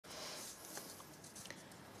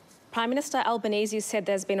Prime Minister Albanese said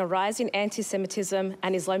there's been a rise in anti-Semitism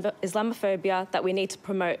and Islamophobia that we need to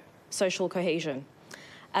promote social cohesion.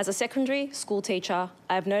 As a secondary school teacher,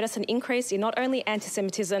 I have noticed an increase in not only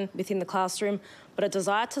anti-Semitism within the classroom, but a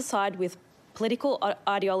desire to side with political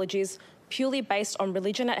ideologies purely based on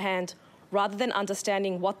religion at hand, rather than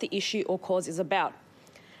understanding what the issue or cause is about.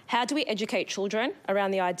 How do we educate children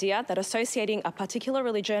around the idea that associating a particular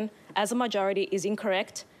religion as a majority is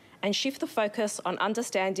incorrect, and shift the focus on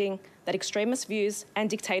understanding that extremist views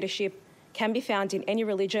and dictatorship can be found in any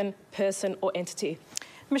religion, person or entity?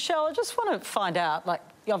 Michelle, I just want to find out, like,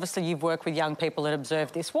 obviously you've worked with young people and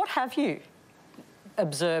observed this. What have you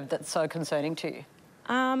observed that's so concerning to you?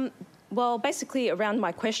 Well, basically around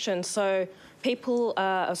my question, so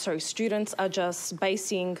students are just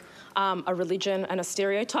basing a religion and a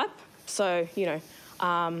stereotype. So,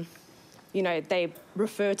 they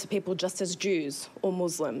refer to people just as Jews or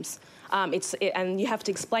Muslims. And you have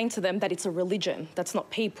to explain to them that it's a religion, that's not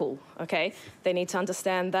people, okay? They need to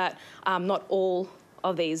understand that not all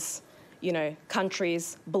of these,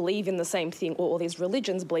 countries believe in the same thing, or all these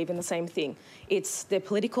religions believe in the same thing. It's their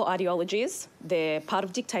political ideologies, they're part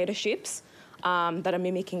of dictatorships that are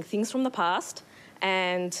mimicking things from the past,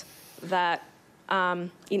 and that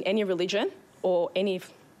in any religion or any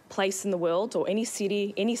place in the world or any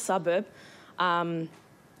city, any suburb,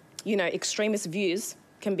 extremist views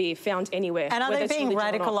can be found anywhere. And are they being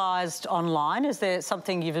radicalised online? Is there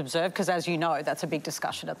something you've observed? Because, as you know, that's a big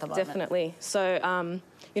discussion at the moment. Definitely. So,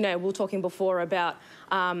 we were talking before about,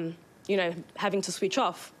 having to switch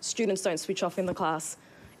off. Students don't switch off in the class.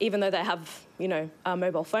 Even though they have, a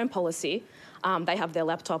mobile phone policy, they have their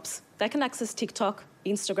laptops. They can access TikTok,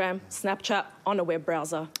 Instagram, Snapchat on a web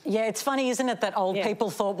browser. Yeah, it's funny, isn't it, that old people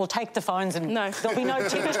thought, we'll take the phones and there'll be no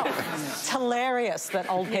TikTok. It's hilarious that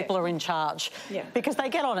old people are in charge because they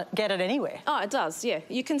get it anywhere. Oh, it does, yeah.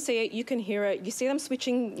 You can see it, you can hear it. You see them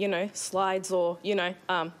switching, slides or,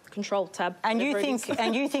 control tab. And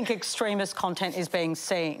you think extremist content is being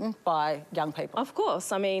seen by young people? Of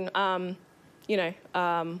course. I mean, one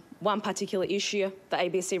particular issue the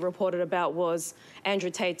ABC reported about was Andrew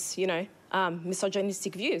Tate's,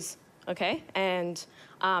 misogynistic views, okay? And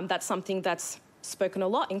that's something that's spoken a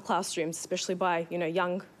lot in classrooms, especially by,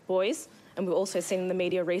 young boys. And we've also seen in the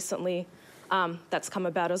media recently that's come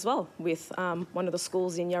about as well, with one of the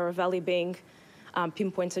schools in Yarra Valley being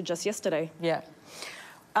pinpointed just yesterday. Yeah.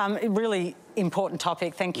 A really important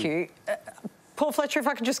topic, thank you. Paul Fletcher, if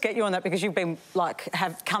I could just get you on that, because you've been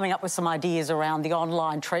coming up with some ideas around the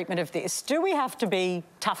online treatment of this. Do we have to be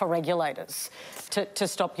tougher regulators to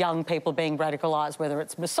stop young people being radicalised, whether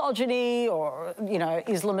it's misogyny or,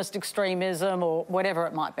 Islamist extremism or whatever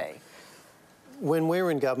it might be? When we were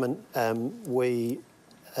in government, we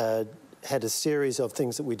had a series of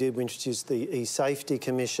things that we did. We introduced the e-safety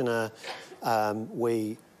commissioner.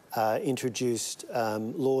 We introduced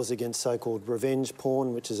laws against so-called revenge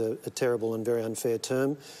porn, which is a terrible and very unfair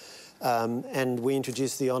term. And we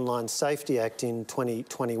introduced the Online Safety Act in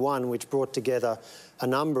 2021, which brought together a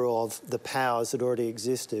number of the powers that already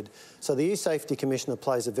existed. So the E-Safety Commissioner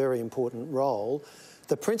plays a very important role.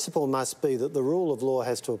 The principle must be that the rule of law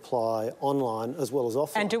has to apply online as well as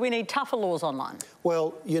offline. And do we need tougher laws online?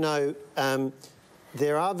 Well,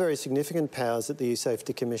 there are very significant powers that the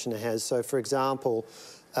E-Safety Commissioner has. So, for example,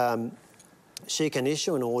 she can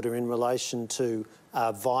issue an order in relation to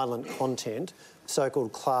violent content,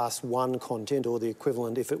 so-called Class 1 content, or the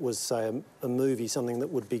equivalent if it was, say, a movie, something that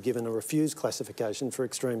would be given a refused classification for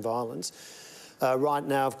extreme violence. Right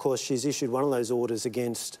now, of course, she's issued one of those orders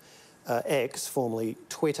against X, formerly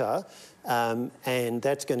Twitter, and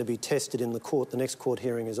that's going to be tested in the court. The next court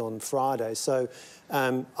hearing is on Friday. So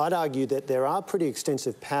I'd argue that there are pretty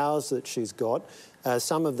extensive powers that she's got.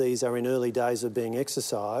 Some of these are in early days of being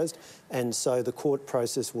exercised, and so the court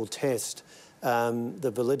process will test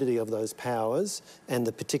the validity of those powers and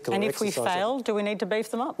the particular exercise. And if we fail, do we need to beef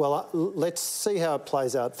them up? Well, let's see how it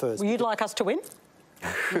plays out first. Well, you'd like us to win?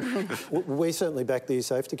 We certainly back the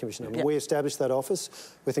Safety Commissioner. I mean, we established that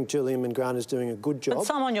office. We think Julian Mangrana is doing a good job. But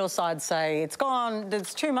some on your side say it's gone,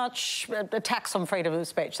 there's too much attacks on freedom of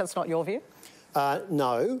speech. That's not your view?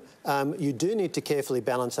 No. You do need to carefully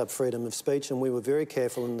balance up freedom of speech, and we were very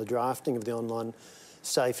careful in the drafting of the Online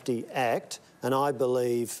Safety Act, and I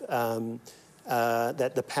believe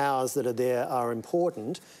that the powers that are there are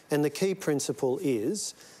important. And the key principle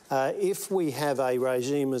is, if we have a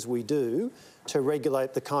regime, as we do, to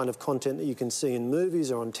regulate the kind of content that you can see in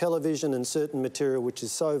movies or on television, and certain material which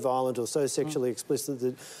is so violent or so sexually explicit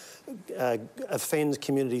that offends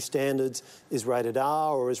community standards, is rated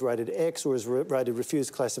R or is rated X or is rated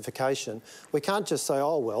refused classification. We can't just say,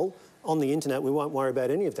 oh, well, on the internet, we won't worry about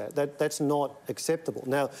any of that. That's not acceptable.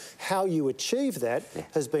 Now, how you achieve that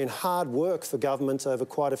has been hard work for governments over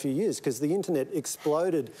quite a few years, because the internet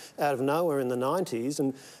exploded out of nowhere in the 90s,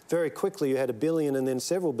 and very quickly you had 1 billion and then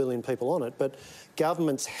several billion people on it. But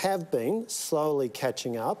governments have been slowly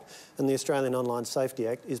catching up, and the Australian Online Safety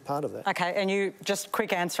Act is part of that. OK, and you, just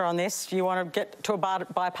quick answer on this. Do you want to get to a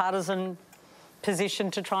bipartisan position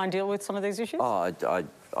to try and deal with some of these issues? Oh,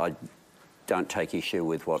 I don't take issue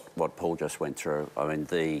with what Paul just went through. I mean,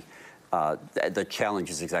 the challenge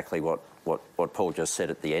is exactly what Paul just said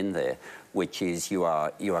at the end there, which is you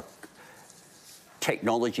are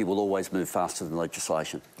technology will always move faster than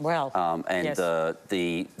legislation. Well, and yes.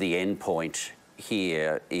 the end point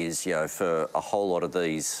here is, you know, for a whole lot of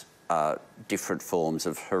these different forms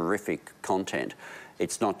of horrific content,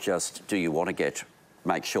 it's not just do you want to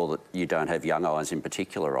make sure that you don't have young eyes in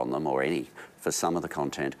particular on them, or any for some of the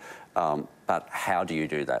content, but how do you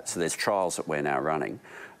do that? So there's trials that we're now running,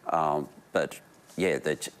 but yeah,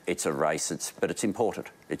 it's a race, but it's important.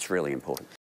 It's really important.